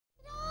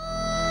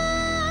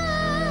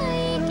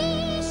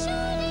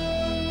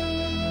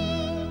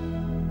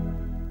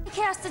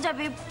আসতে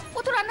যাবে, ও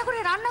তো রান্না করে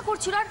রান্না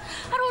করছিল,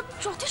 আর ও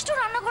যথেষ্ট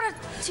রান্না করার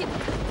ছিল।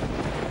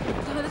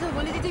 তাহলে তো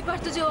বলে দিতেই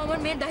পারতো যে ও আমার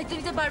মেয়ের দায়িত্ব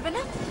নিতে পারবে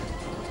না।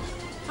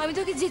 আমি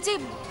তোকে যেচে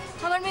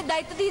আমার মেয়ের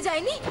দায়িত্ব দিয়ে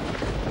যাইনি।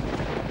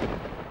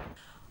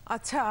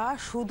 আচ্ছা,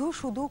 শুধু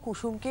শুধু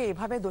কুসুমকে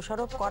এভাবে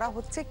দোষারোপ করা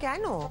হচ্ছে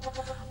কেন?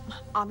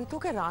 আমি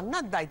তোকে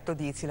রান্নার দায়িত্ব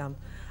দিয়েছিলাম,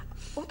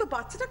 ও তো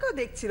বাচ্চাটাকেও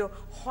দেখছিল,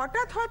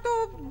 হঠাৎ হয়তো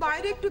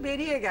বাইরে একটু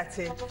বেরিয়ে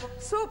গেছে।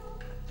 সো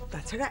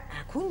তাছাড়া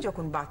এখন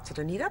যখন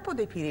বাচ্চাটা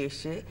নিরাপদে ফিরে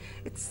এসে,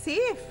 it's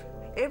safe,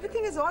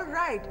 everything is all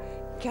right,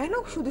 কেন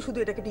শুধু শুধু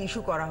এটাকে একটা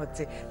ইস্যু করা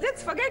হচ্ছে?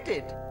 Let's forget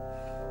it.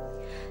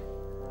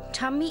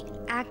 ঠাম্মি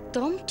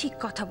একদম ঠিক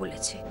কথা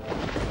বলেছে।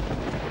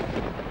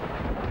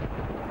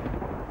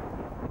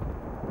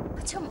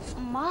 আচ্ছা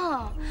মা,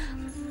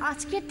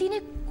 আজকের দিনে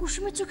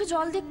কুসুমের চোখে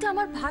জল দেখতে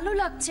আমার ভালো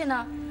লাগছে না।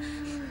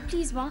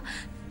 প্লিজ মা,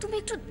 তুমি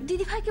একটু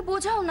দিদিভাইকে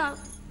বোঝাও না।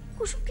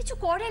 কুসুম কিছু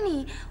করেনি,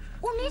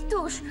 ও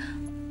নির্দোষ।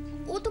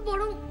 ও তো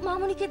বরং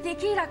মামনিকে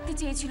দেখেই রাখতে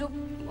চেয়েছিল।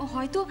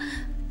 হয়তো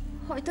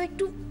হয়তো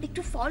একটু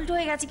একটু ফল্ট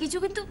হয়ে গেছে কিছু,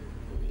 কিন্তু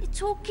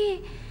চোখে।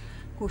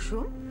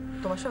 কুসুম,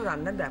 তোমার সব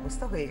রান্নার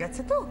ব্যবস্থা হয়ে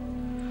গেছে তো?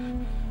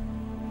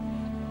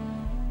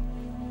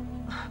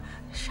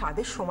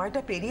 স্বাদের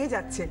সময়টা পেরিয়ে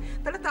যাচ্ছে,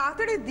 তাহলে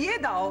তাড়াতাড়ি দিয়ে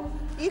দাও।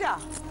 ইরা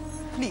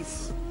প্লিজ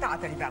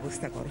তাড়াতাড়ি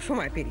ব্যবস্থা করো,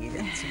 সময় পেরিয়ে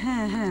যাচ্ছে।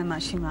 হ্যাঁ হ্যাঁ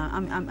মাসিমা,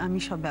 আমি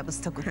সব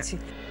ব্যবস্থা করছি।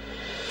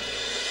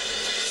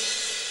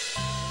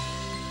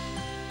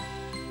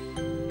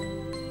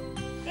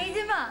 এই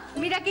যে মা,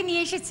 মীরাকে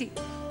নিয়ে এসেছি,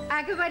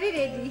 একেবারে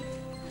রেডি।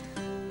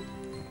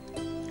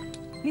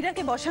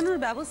 মীরাকে বসানোর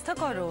ব্যবস্থা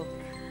করো।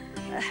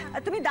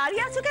 তুমি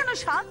দাঁড়িয়ে আছো কেন?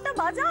 7টা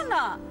বাজাও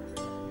না।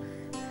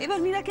 এবার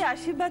মীরাকে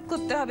আশীর্বাদ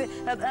করতে হবে।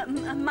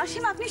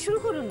 মাসিমা আপনি শুরু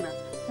করুন না।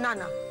 না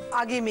না,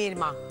 আগে মেয়ের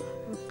মা,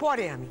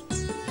 পরে আমি।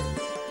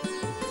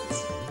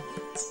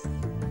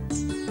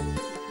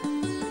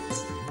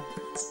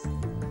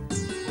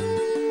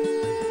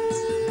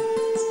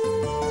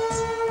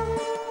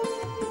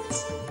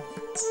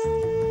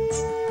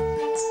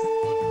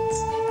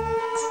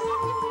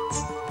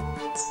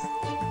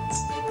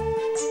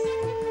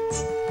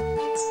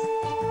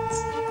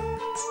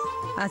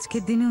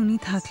 আজকের দিনে উনি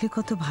থাকলে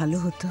কত ভালো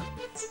হতো।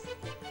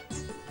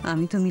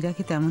 আমি তো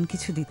মীরাকে তেমন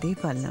কিছু দিতেই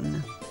পারলাম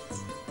না।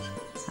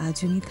 আজ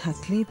উনি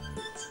থাকলে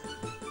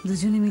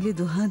দুজনে মিলে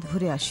দুহাত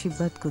ভরে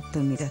আশীর্বাদ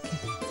করতাম মীরাকে।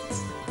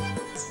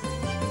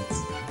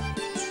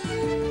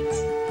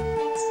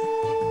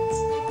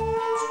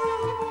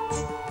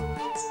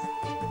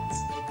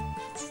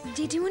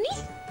 দিদিমণি,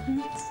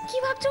 কি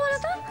ভাবছো বলো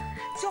তো?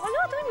 চলো,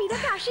 তুমি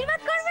মীরাকে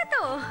আশীর্বাদ করবে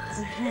তো?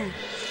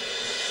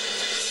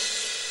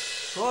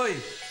 ওই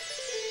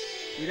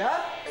মীরা,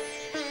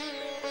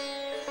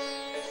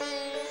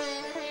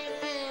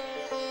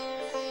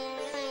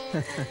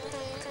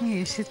 তুমি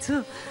এসেছো?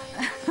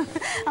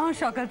 আমার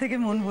সকাল থেকে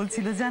মন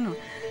বলছিল জানো,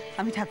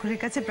 আমি ঠাকুরের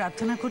কাছে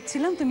প্রার্থনা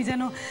করছিলাম তুমি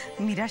যেন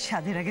মীরার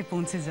স্বাদের আগে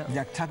পৌঁছে যাও।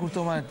 যাক, ঠাকুর তো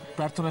আমার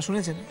প্রার্থনা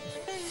শুনেছেন।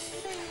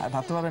 আর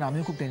ভাবতে পারবেন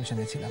আমিও খুব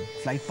টেনশনে ছিলাম,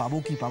 ফ্লাইট পাবো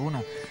কি পাবো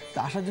না, তা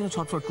আসার জন্য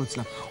ছটফট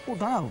করছিলাম। ও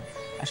দাঁড়াও,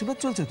 আশীর্বাদ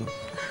চলছে তো।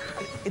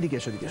 এদিকে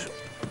এসো, এদিকে এসো।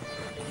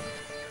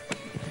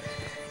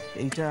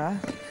 এইটা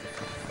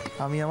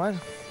আমি আমার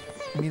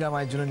মীরা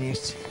মায়ের জন্য নিয়ে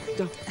এসেছি।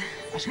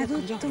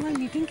 তোমার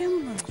মিটিং কেমন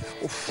হলো?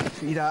 উফ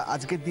ইরা,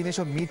 আজকের দিনে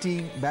সব মিটিং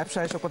ব্যবসা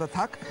এসব কথা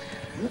থাক,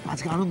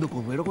 আজকে আনন্দ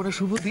করবো, এরকম একটা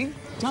শুভ দিন।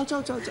 যাও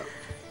যাও যাও যাও।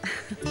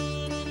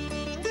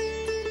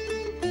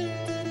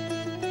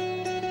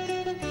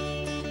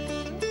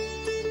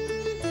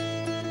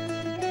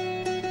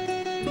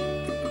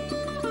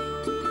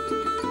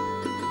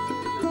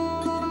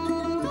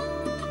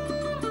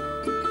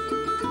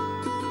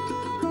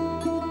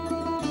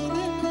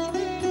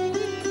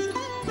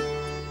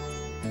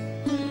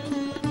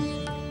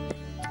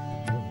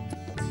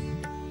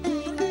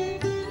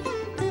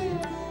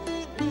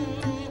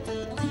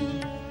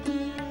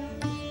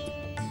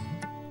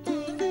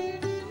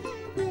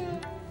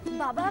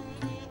 বাবা,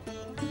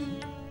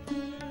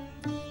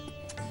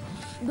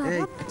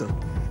 এই তো।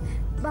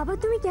 বাবা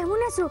তুমি কেমন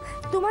আছো?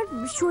 তোমার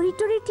শরীর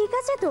টরীর ঠিক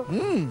আছে তো?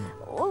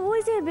 ওই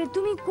যে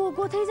তুমি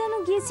কোথায় যেন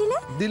গিয়েছিলে?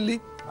 দিল্লি।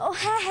 ও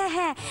হ্যাঁ হ্যাঁ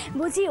হ্যাঁ,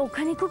 বলছি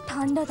ওখানে খুব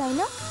ঠান্ডা, তাই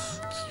না?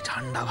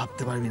 ঠান্ডা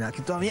ভাবতে পারবি না,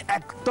 কিন্তু আমি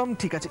একদম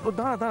ঠিক আছি। ও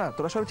দাঁড়া দাঁড়া,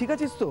 তোরা সবাই ঠিক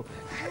আছিস তো?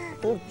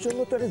 তোর জন্য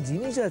তো একটা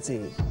জিনিস আছে।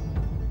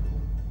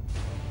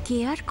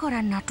 কেয়ার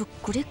করার নাটক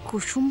করে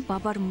কুসুম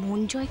বাবার মন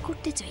জয়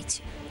করতে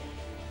চাইছে।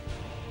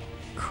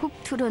 খুব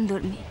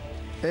ধুরন্ধর মেয়ে।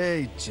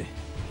 এই যে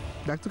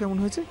দেখ তো কেমন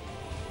হয়েছে।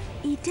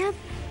 এটা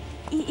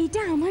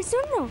এটা আমার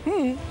জন্য?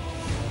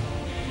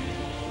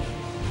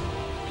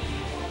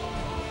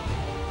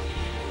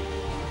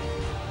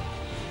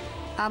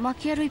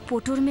 আমাকে আর ওই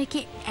পটর মেয়েকে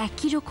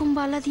একই রকম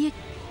বালা দিয়ে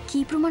কি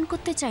প্রমাণ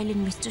করতে চাইলেন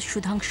মিস্টার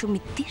সুধাংশু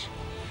মিত্তির?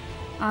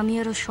 আমি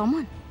আরও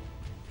সমান?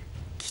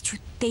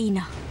 কিছুতেই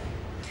না।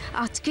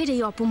 আজকের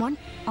এই অপমান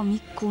আমি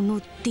কোনো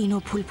দিনও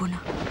ভুলবো না।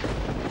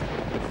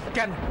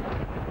 কেন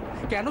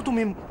কেন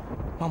তুমি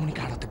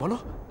মামুনিকে হারাতে বলো?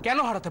 কেন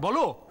হারাতে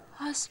বলো?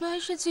 আসমা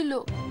এসেছিল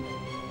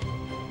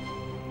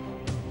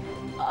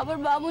আবার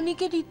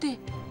মামুনিকে নিতে।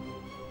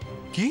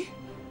 কি?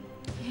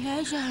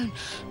 হ্যাঁ শাহেন,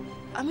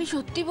 আমি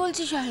সত্যি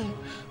বলছি শাহেন।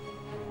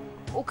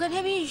 ওখানে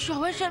আমি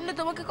সবার সামনে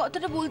তোমাকে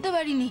কথাটা বলতে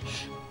পারিনি।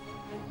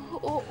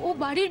 ও ও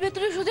বাড়ির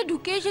ভেতরে সোজা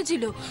ঢুকে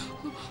এসেছিল।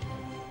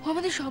 ও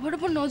আমাদের সবার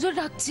উপর নজর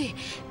রাখছে।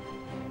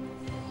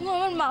 ও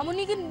আমার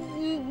মামুনিকে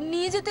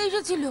নিয়ে যেতে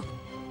এসেছিল।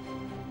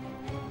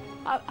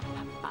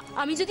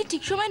 আমি যদি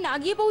ঠিক সময় না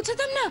গিয়ে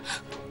পৌঁছাতাম না,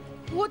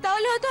 ও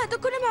তাহলে হয়তো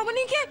এতক্ষণে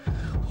মামুনিকে।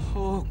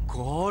 ও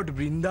গড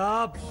বৃন্দা,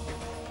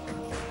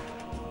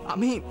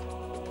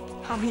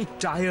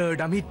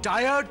 আমি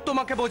টায়ার্ড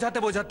তোমাকে বোঝাতে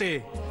বোঝাতে।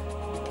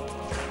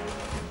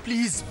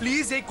 প্লিজ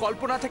প্লিজ এই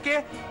কল্পনা থেকে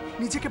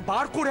নিজেকে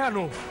বার করে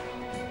আনো,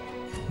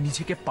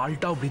 নিজেকে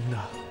পাল্টাও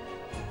বৃন্দা,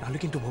 নাহলে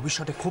কিন্তু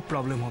ভবিষ্যতে খুব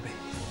প্রবলেম হবে।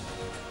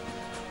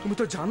 তুমি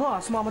তো জানো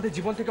আসমা আমাদের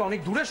জীবন থেকে অনেক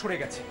দূরে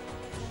সরে গেছে,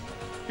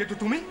 কিন্তু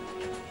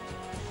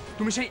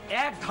তুমি সেই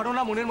এক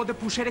ধারণা মনের মধ্যে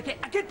পুষে রেখে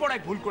একের পর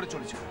এক ভুল করে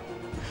চলেছো।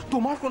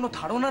 তোমার কোনো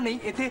ধারণা নেই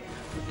এতে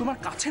তোমার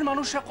কাছের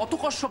মানুষরা কত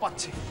কষ্ট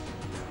পাচ্ছে।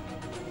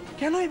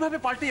 কেন এভাবে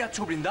পাল্টে যাচ্ছ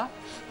বৃন্দা?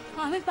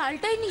 আমি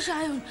পাল্টাইনি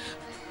সায়ন,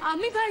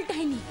 আমি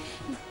পাল্টাইনি।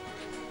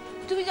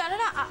 তুমি জানো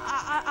না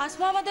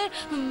আসমা আমাদের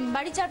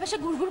বাড়ির চারপাশে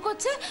ঘুরঘুর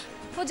করছে।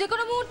 ও যে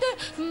কোনো মুহূর্তে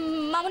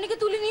মামুনিকে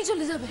তুলে নিয়ে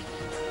চলে যাবে।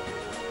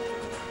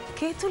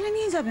 কে তুলে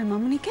নিয়ে যাবে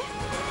মামুনিকে?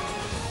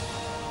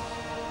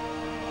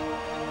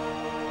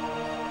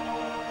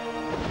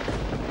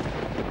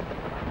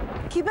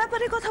 কি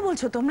ব্যাপারে কথা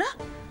বলছো তোমরা?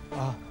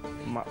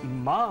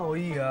 মা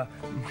ওই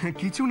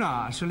কিছু না,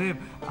 আসলে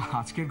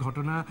আজকের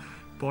ঘটনা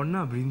পর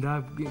না বৃন্দা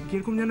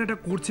কিরকম যেন এটা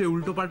করছে,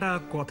 উল্টোপাল্টা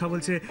কথা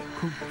বলছে,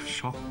 খুব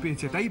শখ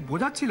পেয়েছে, তাই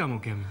বোঝাচ্ছিলাম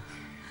ওকে আমি।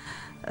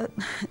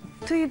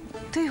 তুই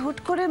তুই হুট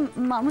করে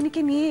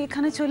মামুনিকে নিয়ে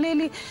এখানে চলে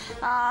এলি।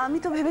 আমি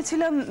তো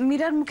ভেবেছিলাম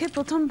মীরার মুখে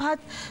প্রথম ভাত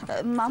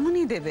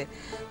মামুনি দেবে।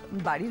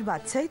 বাড়ির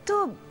বাচ্চাই তো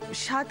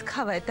স্বাদ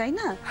খাওয়ায়, তাই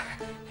না?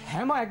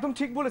 হ্যাঁ মা, একদম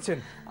ঠিক বলেছেন।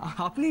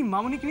 আপনি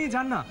মামুনিকে নিয়ে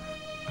যান না,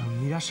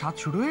 মীরার স্বাদ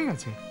শুরু হয়ে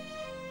গেছে।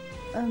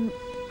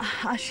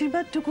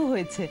 আশীর্বাদটুকু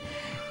হয়েছে,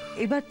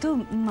 এবার তো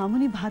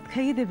মামুনি ভাত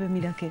খাইয়ে দেবে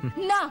মীরাকে।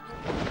 না,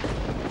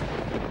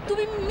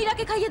 তুমি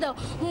মীরাকে খাইয়ে দাও।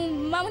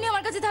 মামুনি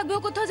আমার কাছে থাকবে,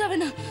 ও কোথাও যাবে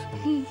না,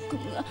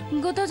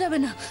 কোথাও যাবে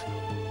না।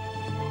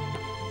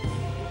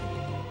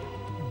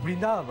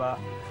 বৃন্দা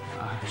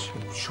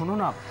শোনো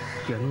না,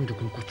 কেন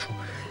এরকম করছো?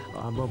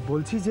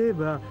 বলছি যে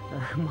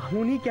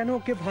মামুনি কেন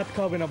ওকে ভাত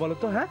খাওয়াবে না বলো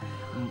তো? হ্যাঁ,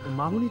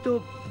 মামুনি তো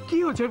কি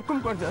হচ্ছে এরকম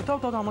করছে? তাও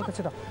তাও আমার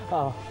কাছে দাও।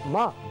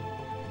 মা,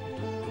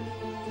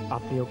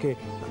 আপনি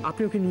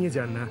ওকে নিয়ে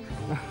যান না,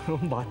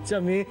 বাচ্চা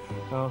মেয়ে,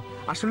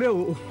 আসলে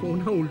ও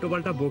না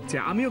উল্টোপাল্টা বকছে,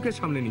 আমি ওকে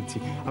সামনে নিচ্ছি,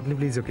 আপনি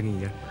প্লিজ ওকে নিয়ে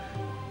যান।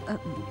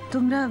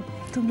 তোমরা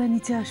তোমরা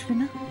নিচে আসবে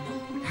না?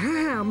 হ্যাঁ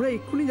হ্যাঁ, আমরা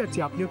এক্ষুনি যাচ্ছি,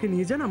 আপনি ওকে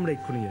নিয়ে যান, আমরা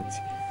এক্ষুনি যাচ্ছি।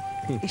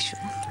 এসো।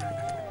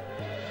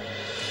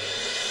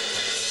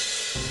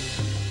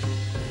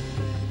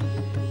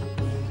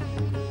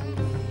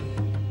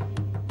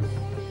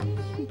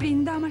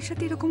 বৃন্দা আমার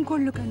সাথে এরকম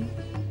করলো কেন?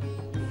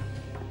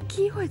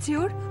 কি হয়েছে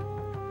ওর?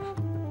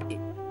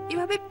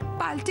 এভাবে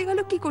পাল্টে গেল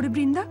কি করে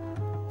বৃন্দা?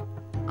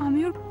 আমি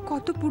ওর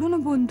কত পুরনো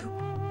বন্ধু,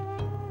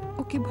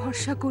 ওকে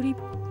ভরসা করি,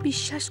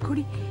 বিশ্বাস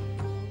করি,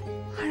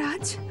 আর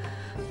আজ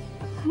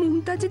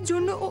মুমতাজের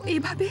জন্য ও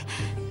এভাবে।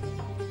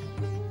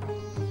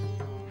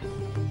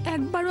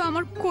 একবারও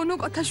আমার কোনো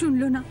কথা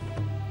শুনলো না,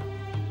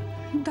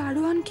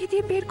 দারোয়ানকে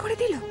দিয়ে বের করে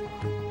দিল।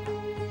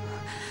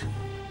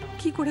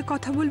 কি করে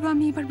কথা বলবো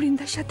আমি এবার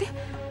বৃন্দার সাথে?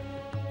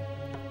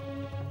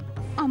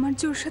 আমার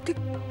যে ওর সাথে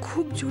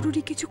খুব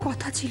জরুরি কিছু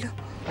কথা ছিল।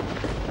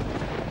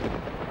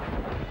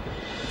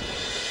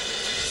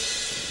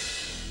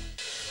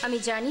 আমি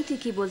জানি তুই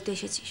কি বলতে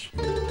এসেছিস।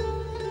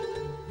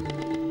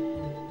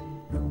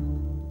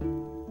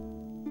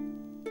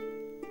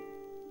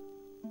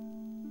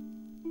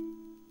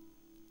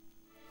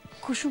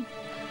 কুসুম,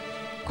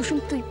 কুসুম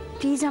তুই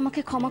প্লিজ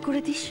আমাকে ক্ষমা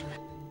করে দিস।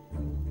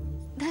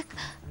 দেখ,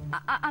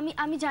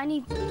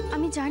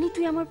 আমি জানি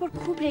তুই আমার পর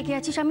খুব রেগে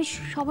আছিস, আমি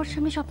সবার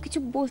সামনে সবকিছু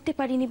বলতে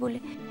পারিনি বলে।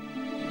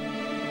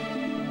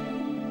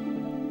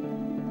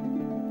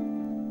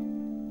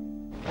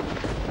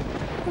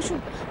 কুসুম,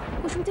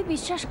 কুসুম তুই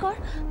বিশ্বাস কর,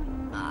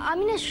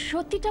 আমি না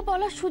সত্যিটা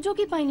বলার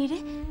সুযোগই পাইনি রে।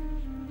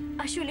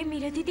 আসলে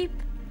মীরা দিদি,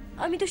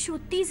 আমি তো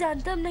সত্যিই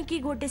জানতাম না কি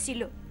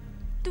ঘটেছিল।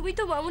 তুমি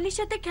তো মামুনির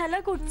সাথে খেলা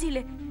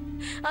করছিলে,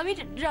 আমি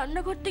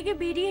রান্নাঘর থেকে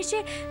বেরিয়ে এসে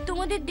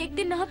তোমাদের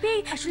দেখতে না পেয়ে।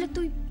 আসলে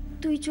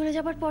তুই চলে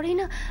যাবার পরেই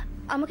না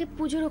আমাকে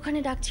পুজোর ওখানে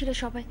ডাকছিল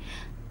সবাই,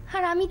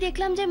 আর আমি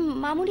দেখলাম যে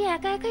মামুনি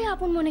একা একাই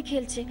আপন মনে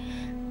খেলছে,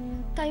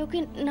 তাই ওকে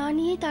না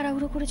নিয়েই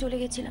তাড়াহুড়ো করে চলে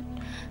গেছিলাম।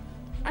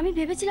 আমি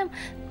ভেবেছিলাম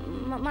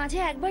মাঝে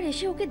একবার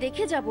এসে ওকে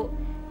দেখে যাব,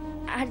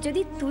 আর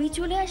যদি তুই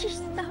চলে আসিস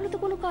তাহলে তো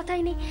কোনো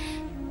কথাই নেই।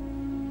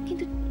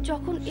 কিন্তু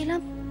যখন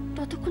এলাম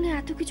ততক্ষণে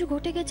এত কিছু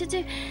ঘটে গেছে যে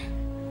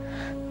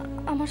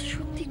আমার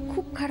সত্যি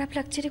খুব খারাপ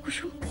লাগছে রে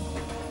কুসুম।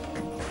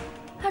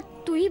 আর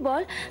তুই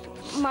বল,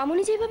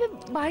 মামুনি যেভাবে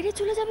বাইরে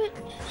চলে যাবে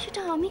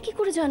সেটা আমি কি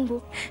করে জানবো?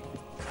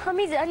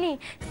 আমি জানি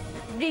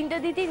বৃন্দা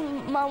দিদির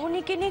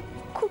মামুনিকে নিয়ে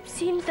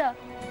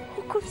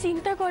খুব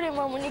চিন্তা করে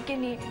মামুনিকে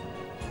নিয়ে,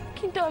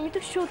 কিন্তু আমি তো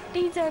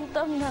সত্যিই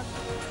জানতাম না।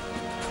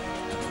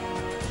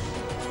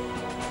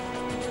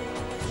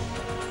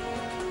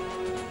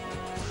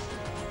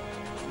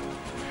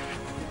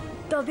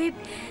 তবে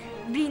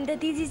বৃন্দা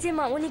দিদি যে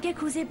মামুনিকে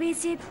খুঁজে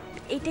পেয়েছে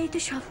এটাই তো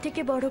সব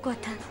থেকে বড়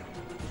কথা।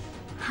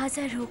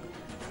 হাজার হোক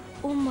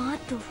ও মা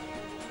তো।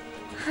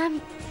 হ্যাঁ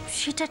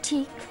সেটা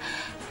ঠিক,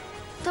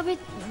 তবে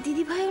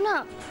দিদিভাইও না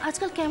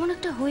আজকাল কেমন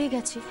একটা হয়ে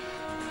গেছে।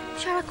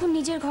 সারাক্ষণ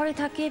নিজের ঘরে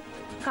থাকে,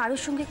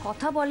 কারোর সঙ্গে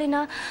কথা বলে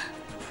না,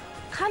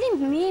 খালি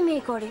মেয়ে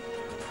মেয়ে করে।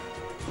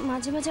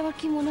 মাঝে মাঝে আমার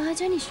কি মনে হয়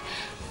জানিস,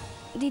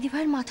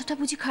 দিদিভাইয়ের মাথাটা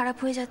বুঝি খারাপ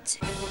হয়ে যাচ্ছে।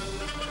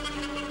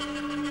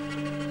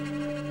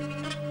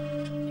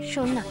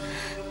 শোন না,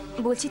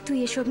 বলছি তুই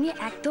এসব নিয়ে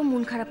একদম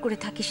মন খারাপ করে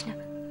থাকিস না।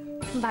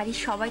 বাড়ির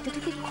সবাই তো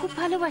তোকে খুব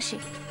ভালোবাসে,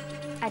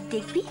 আর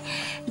দেখবি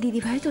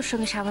দিদিভাই তোর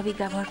সঙ্গে স্বাভাবিক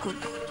ব্যবহার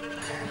করবে।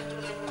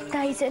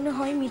 তাই যেন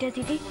হয় মীরা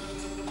দিদি।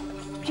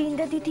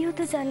 বৃন্দা দিদিও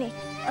তো জানে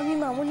আমি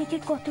মামনিকে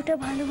কতটা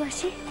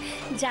ভালোবাসি।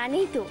 জানি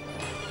তো,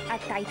 আর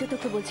তাই তো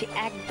তোকে বলছি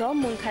একদম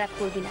মন খারাপ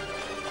করবি না।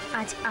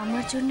 আজ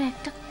আমার জন্য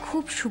একটা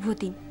খুব শুভ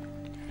দিন,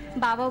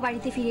 বাবাও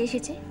বাড়িতে ফিরে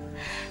এসেছে।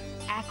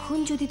 এখন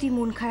যদি তুই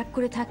মন খারাপ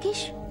করে থাকিস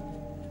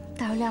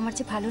তাহলে আমার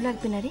যে ভালো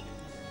লাগবে না রে।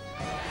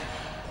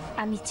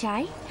 আমি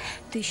চাই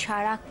তুই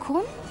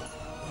সারাক্ষণ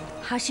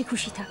হাসি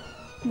খুশি থাক,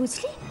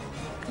 বুঝলি?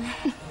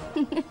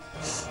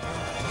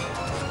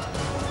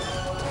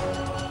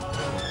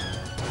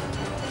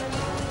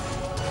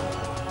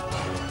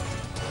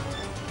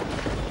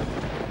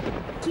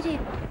 কিরে,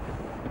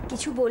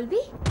 কিছু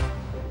বলবি?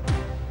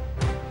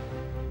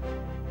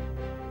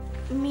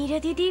 মীরা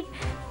দিদি,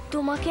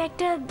 তোমাকে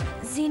একটা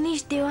জিনিস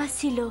দেওয়া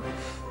ছিল।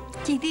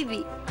 কি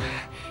দিবি?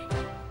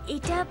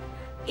 এটা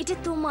এটা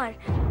তোমার।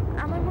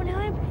 আমার মনে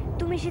হয়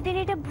তুমি সেদিন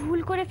এটা ভুল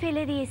করে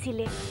ফেলে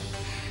দিয়েছিলে।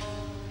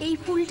 এই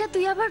ফুলটা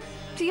তুই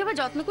আবার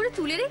যত্ন করে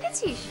তুলে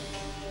রেখেছিস?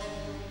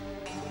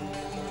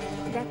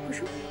 দেখ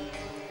কুসুম,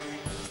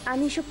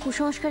 আমি এসব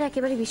কুসংস্কার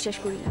একেবারে বিশ্বাস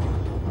করি না।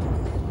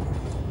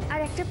 আর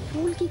একটা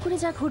ফুল কি করে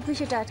যা ঘটবে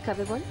সেটা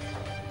আটকাবে বল?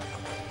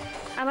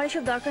 আমার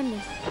এসব দরকার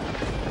নেই।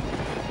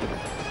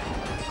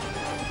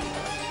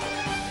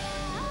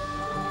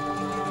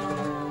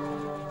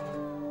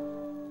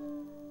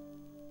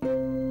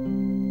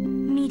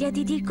 মীরা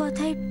দিদির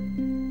কথায়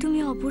তুমি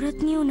অপরাধ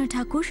নিও না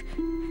ঠাকুর।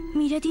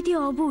 মীরা দিদি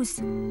অবুঝ,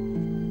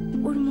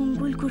 ওর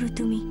মঙ্গল করো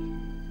তুমি,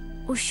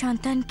 ওর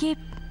সন্তানকে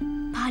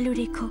ভালো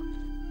রেখো।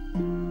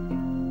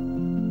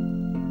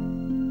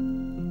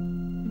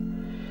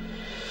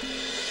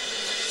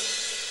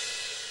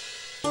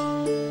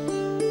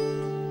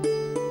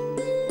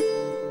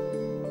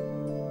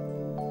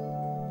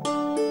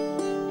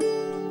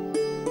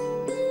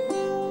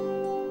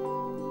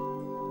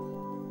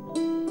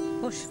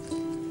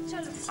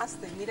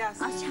 আস্তে মীরা,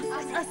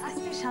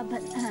 আস্তে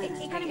সাবধান।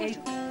 এখানে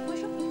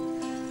বসো।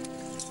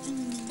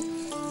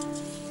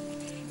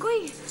 কই,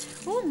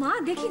 ও মা,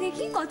 দেখি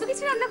দেখি কত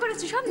কিছু রান্না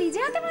করেছো, সব নিজে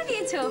হাতে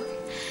বানিয়েছো।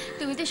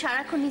 তুমি তো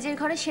সারাক্ষণ নিজের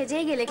ঘরে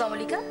সেজেই গেলে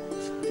কমলিকা,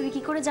 তুমি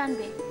কি করে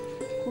জানবে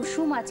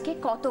কুসুম আজকে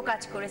কত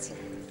কাজ করেছে?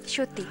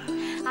 সত্যি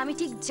আমি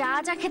ঠিক যা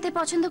যা খেতে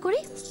পছন্দ করি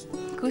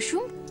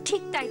কুসুম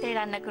ঠিক তাই তাই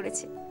রান্না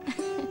করেছে।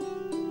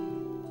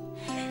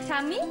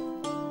 ঠাম্মি,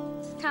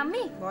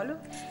 ঠাম্মি বলো।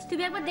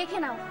 তুমি একবার দেখে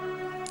নাও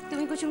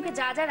তুমি কুসুমকে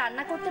যা যা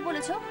রান্না করতে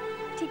বলেছো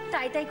ঠিক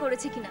তাই তাই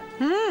করেছে কিনা।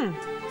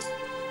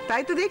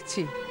 তাই তো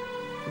দেখছি,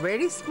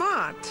 ভেরি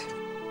স্মার্ট।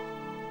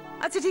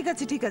 আচ্ছা ঠিক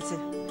আছে ঠিক আছে,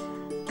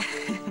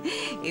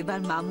 এবার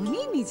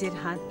মামুনি নিজের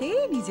হাতে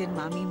নিজের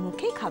মামির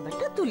মুখে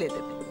খাবারটা তুলে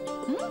দেবে।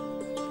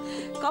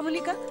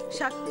 কমলিকা,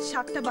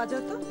 শাকটা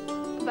বাজাও তো।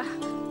 বাহ,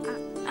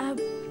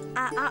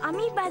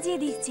 আমি বাজিয়ে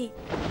দিচ্ছি।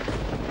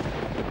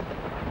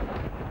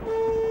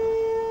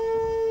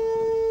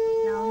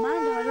 নাও মা,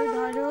 ধরো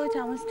ধরো,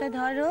 চামচটা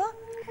ধরো,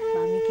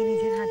 মামিকে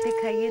নিজের হাতে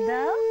খাইয়ে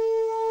দাও।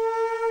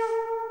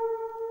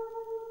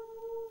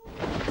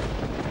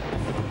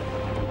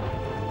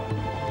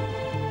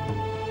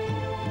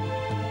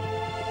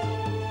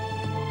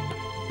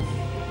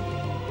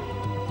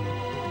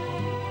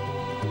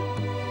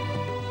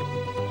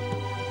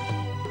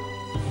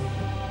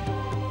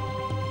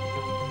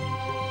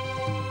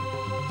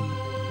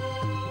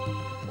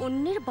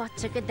 অন্যের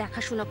বাচ্চাকে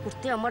দেখাশোনা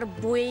করতে আমার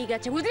বয়েই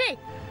গেছে, বুঝলি?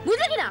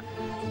 বুঝলি কিনা?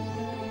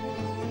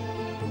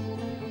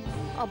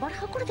 আবার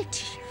হা করে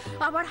দেখছিস,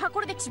 আবার হা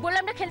করে দেখছিস।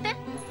 বললাম না খেলতে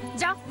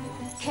যা,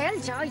 খেল,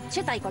 যা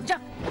ইচ্ছে তাই কর, যা।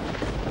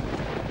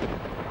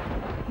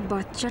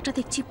 বাচ্চাটা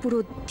দেখছি পুরো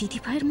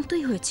দিদিভাইয়ের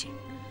মতোই হয়েছে,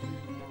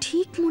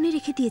 ঠিক মনে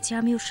রেখে দিয়েছে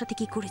আমি ওর সাথে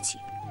কি করেছি,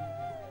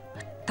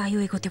 তাইও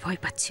এগোতে ভয়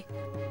পাচ্ছে।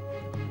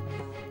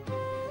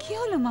 কি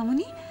হলো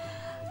মামুনি?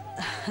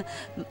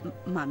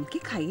 মামিকে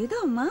খাইয়ে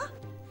দাও মা।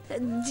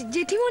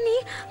 জেঠিমণি,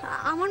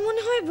 আমার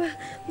মনে হয়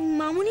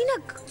মামুনি না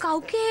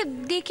কাউকে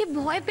দেখে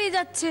ভয় পেয়ে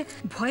যাচ্ছে।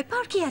 ভয়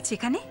পাওয়ার কি আছে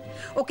এখানে?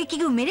 ওকে কি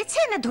কেউ মেরেছে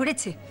না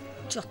ধরেছে?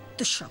 যত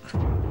সব।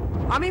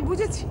 আমি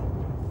বুঝেছি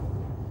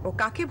ও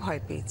কাকে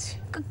ভয় পেয়েছে।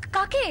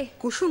 কাকে?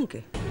 কুসুমকে।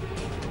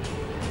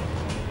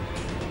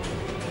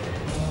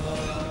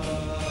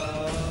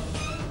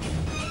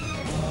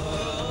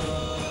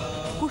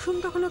 কুসুম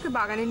তখন ওকে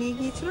বাগানে নিয়ে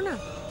গিয়েছিল না,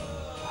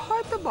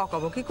 হয়তো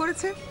বকাবকি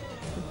করেছে,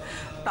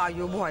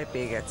 তাইও ভয়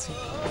পেয়ে গেছে।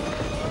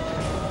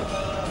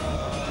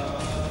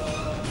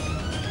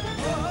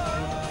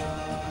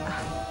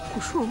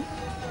 কুসুম,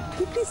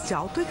 তুমি প্লিজ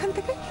যাও তো এখান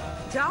থেকে,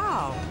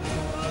 যাও।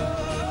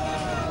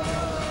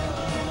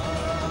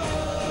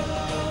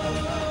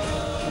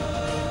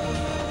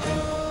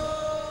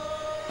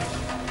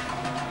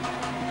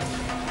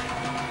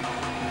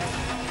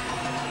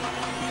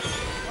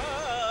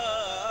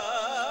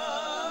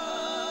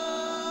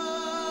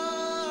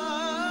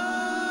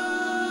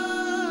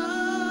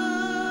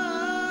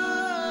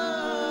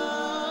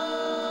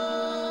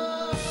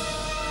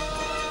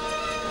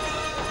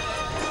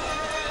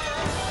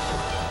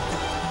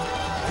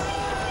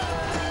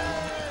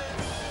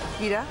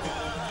 ইরা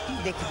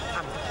দেখি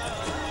আমি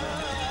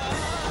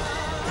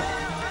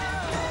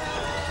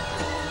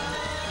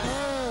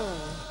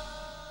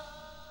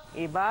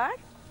এবার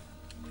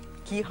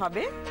কি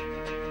হবে?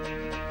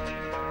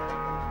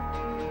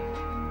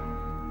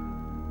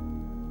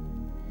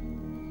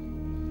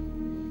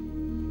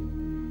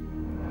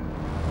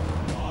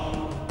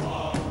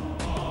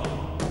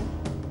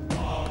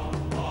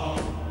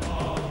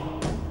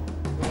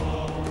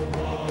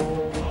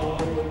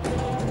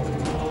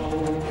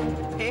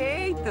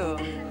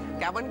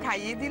 কেমন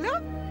খাইয়ে দিল?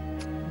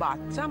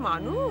 বাচ্চা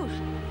মানুষ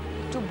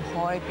একটু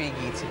ভয় পেয়ে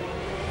গিয়েছিল।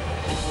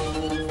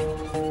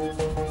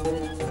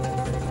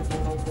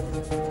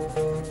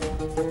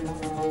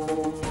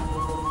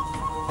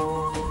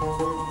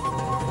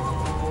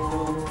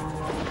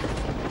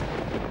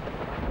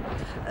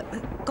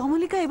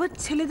 কমলিকা, এবার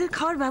ছেলেদের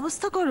খাওয়ার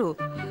ব্যবস্থা করো।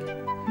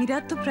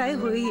 মীরার তো প্রায়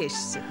হয়েই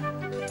এসছে।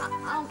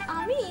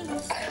 আমি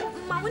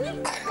মামুনি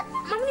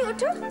মামুনি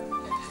ওঠো,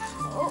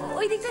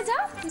 ওই দিকটা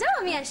যাও যাও,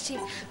 আমি আসছি।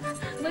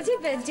 বলছি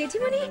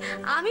জেঠিমণি,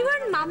 আমি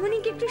বরং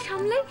মামুনিকে একটু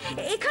সামলাই,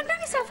 এখানটা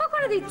আমি সাফা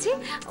করে দিচ্ছি,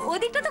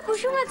 ওদিকটা তো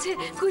কুসুম আছে,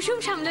 কুসুম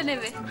সামলে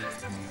নেবে।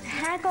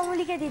 হ্যাঁ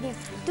কমলিকা দিদি,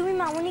 তুমি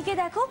মামুনিকে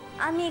দেখো,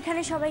 আমি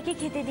এখানে সবাইকে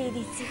খেতে দিয়ে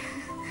দিচ্ছি।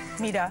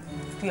 মীরা,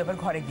 তুই আবার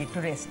ঘরে গিয়ে একটু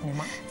রেস্ট নে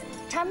মা।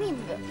 আমি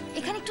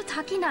এখানে একটু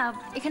থাকি না,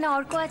 এখানে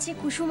অর্ক আছে,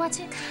 কুসুম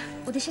আছে,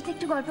 ওদের সাথে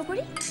একটু গল্প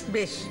করি।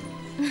 বেশ।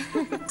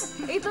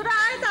 এই তোরা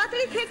আয়,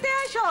 তাড়াতাড়ি খেতে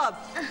আয় সব।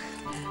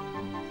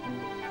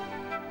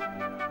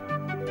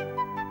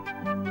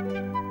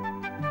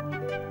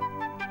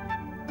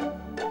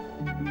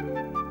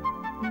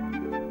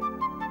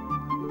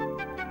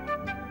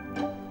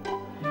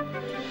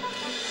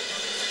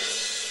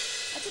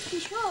 আচ্ছা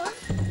কিশোর,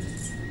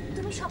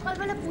 তুমি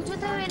সকালবেলা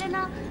পুজোতেও এলে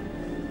না,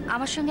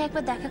 আমার সঙ্গে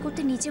একবার দেখা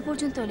করতে নিচে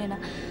পর্যন্ত এলে না,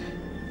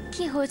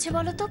 কি হয়েছে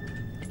বলো তো?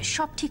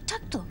 সব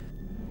ঠিকঠাক তো?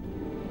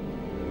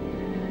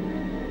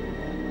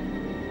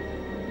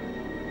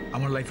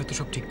 আমার লাইফে তো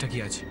সব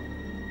ঠিকঠাকই আছে,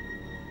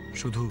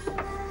 শুধু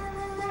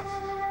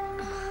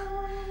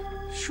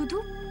শুধু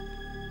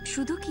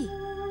শুধু কি?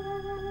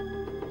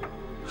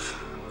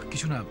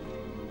 কিছু না,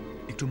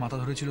 একটু মাথা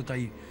ধরেছিল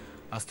তাই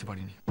আসতে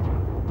পারিনি।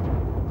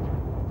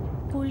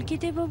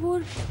 কলকাতা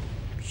বাবুর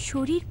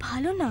শরীর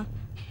ভালো না?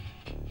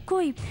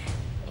 কই,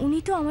 উনি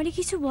তো আমারই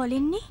কিছু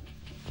বলেননি।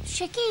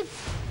 সে কি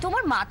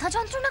তোমার মাথা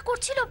যন্ত্রণা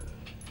করছিল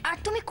আর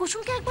তুমি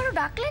কুসুমকে একবারও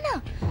ডাকলে না?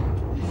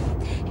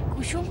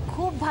 কুসুম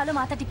খুব ভালো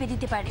মাথা টিপে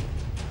দিতে পারে।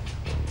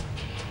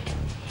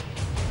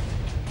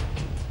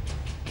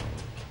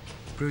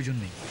 প্রয়োজন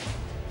নেই,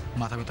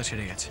 মাথা ব্যথা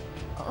সেরে গেছে।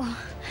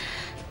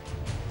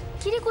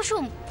 কিরে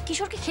কুসুম,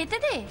 কিশোরকে খেতে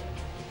দে।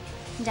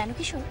 জানো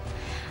কিশোর,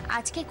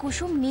 আজকে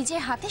কুসুম নিজে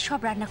হাতে সব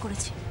রান্না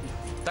করেছে।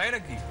 তাই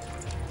নাকি?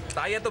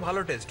 তাই এত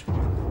ভালো টেস্ট?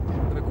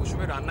 তবে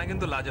কুসুমের রান্না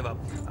কিন্তু লাজবাব।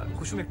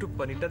 কুসুম একটু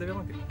পনিরটা দেবে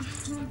আমাকে।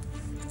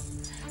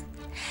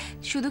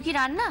 শুধু কি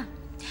রান্না,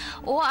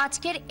 ও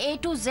আজকের A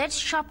to Z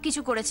সব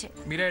কিছু করেছে।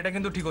 মীরা, এটা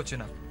কিন্তু ঠিক হচ্ছে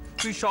না।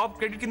 তুই সব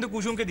ক্রেডিট কিন্তু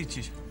কুসুমকে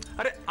দিচ্ছিস।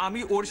 আরে আমি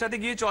ওর সাথে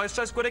গিয়ে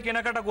চয়েস করে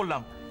কেনাকাটা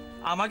করলাম,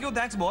 আমাকেও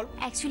থ্যাঙ্কস বল।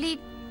 অ্যাকচুয়ালি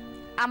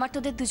আমার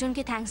তোদের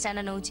দুজনকে থ্যাঙ্কস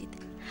জানানো উচিত।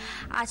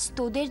 আজ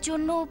তোদের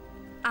জন্য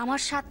আমার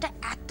স্বাদটা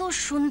এত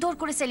সুন্দর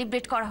করে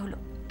সেলিব্রেট করা হলো।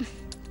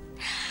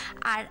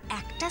 আর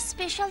একটা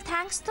স্পেশাল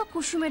থ্যাঙ্কস তো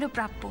কুসুমেরও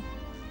প্রাপ্য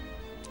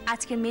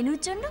আজকের মেনুর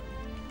জন্য।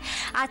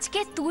 আজকে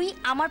তুই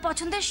আমার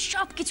পছন্দের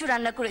সব কিছু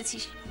রান্না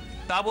করেছিস।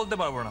 তা বলতে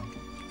পারবো না,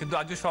 কিন্তু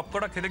আজকে সব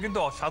কটা খেতে কিন্তু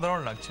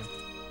অসাধারণ লাগছে।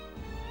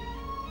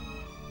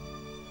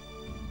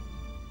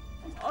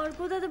 অর্ক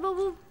দাদা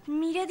বাবু,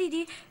 মীরা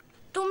দিদি,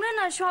 তোমরা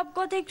না সব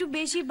কথা একটু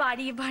বেশি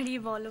বাড়িয়ে বাড়িয়ে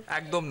বলো।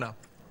 একদম না,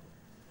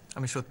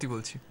 আমি সত্যি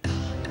বলছি।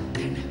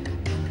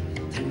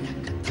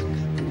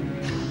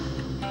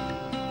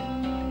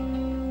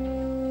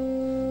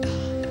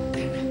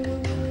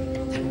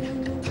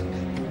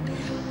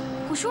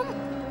 কুসুম,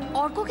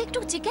 অর্ককে একটু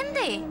চিকেন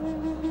দে।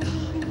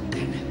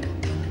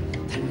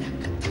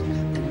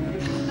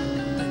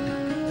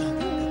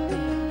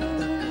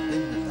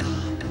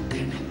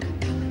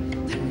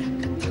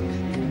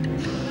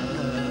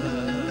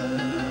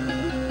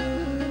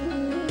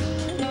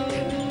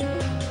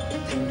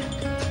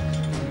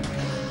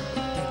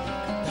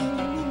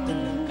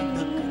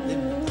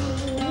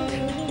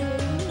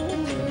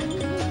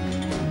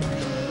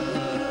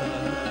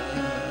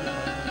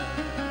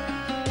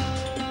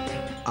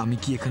 আমি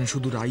কি এখানে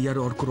শুধু রাই আর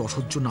অর্কর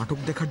অসহ্য নাটক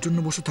দেখার জন্য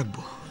বসে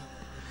থাকবো?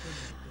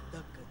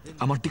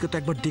 আমার দিকে তো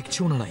একবার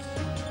দেখছেও না রাই।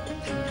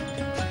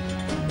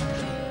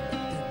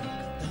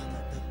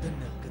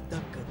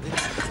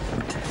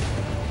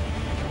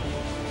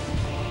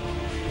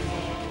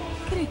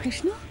 রে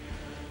কৃষ্ণ,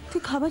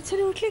 তুই খাবার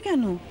ছেড়ে উঠলি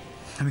কেন?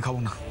 আমি খাবো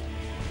না।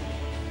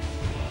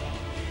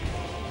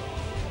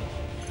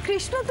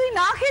 কৃষ্ণ, তুই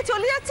না খেয়ে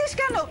চলে যাচ্ছিস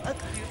কেন?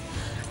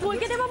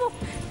 কলকাতা বাবু,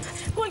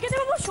 কলকাতা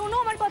বাবু, শোনো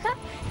আমার কথা।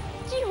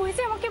 কি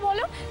হয়েছে আমাকে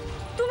বলো।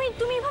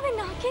 তুমি এভাবে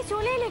না খেয়ে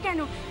চলে এলে কেন?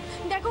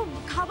 দেখো,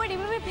 খাবার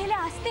এভাবে ফেলে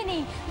আসতে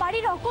নেই,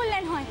 বাড়ির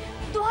অকল্যাণ হয়।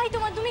 দোহাই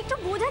তোমার, তুমি একটু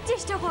বোঝার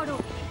চেষ্টা করো।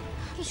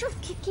 কিশোর,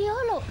 কি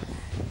হলো?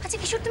 আচ্ছা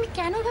কিশোর, তুমি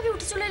কেন এভাবে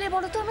উঠে চলে এলে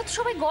বলো তো? আমরা তো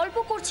সবাই গল্প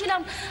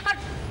করছিলাম। আর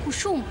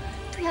কুসুম,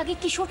 তুই তুই আগে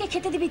কিশোরকে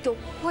খেতে দিবি তো,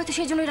 হয়তো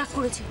সেই জন্যই রাগ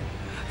করেছে।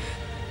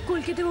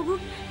 কলকাতা বাবু,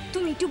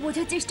 তুমি একটু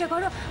বোঝার চেষ্টা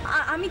করো।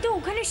 আমি তো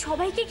ওখানে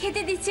সবাইকে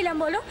খেতে দিচ্ছিলাম।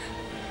 বলো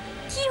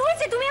কি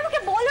হয়েছে, তুমি আমাকে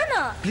বলো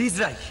না। প্লিজ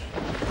রাই,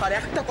 আর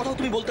একটা কথাও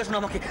তুমি বলতে শোনো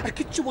আমাকে, আর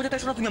কিচ্ছু বোঝাতে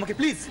শোনো তুমি আমাকে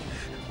প্লিজ।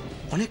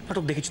 অনেক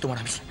নাটক দেখেছি তোমার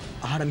আমি,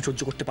 আর আমি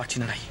সহ্য করতে পারছি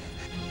না রাই।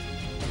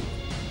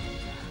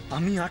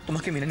 আমি আর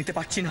তোমাকে মেনে নিতে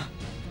পারছি না।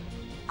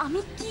 আমি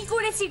কি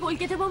করেছি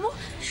কলকাতা বাবু?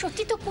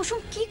 সত্যি তো কুসুম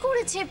কি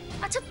করেছে?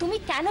 আচ্ছা তুমি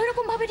কেন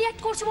এরকম ভাবে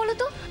রিয়াক্ট করছো বলো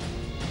তো?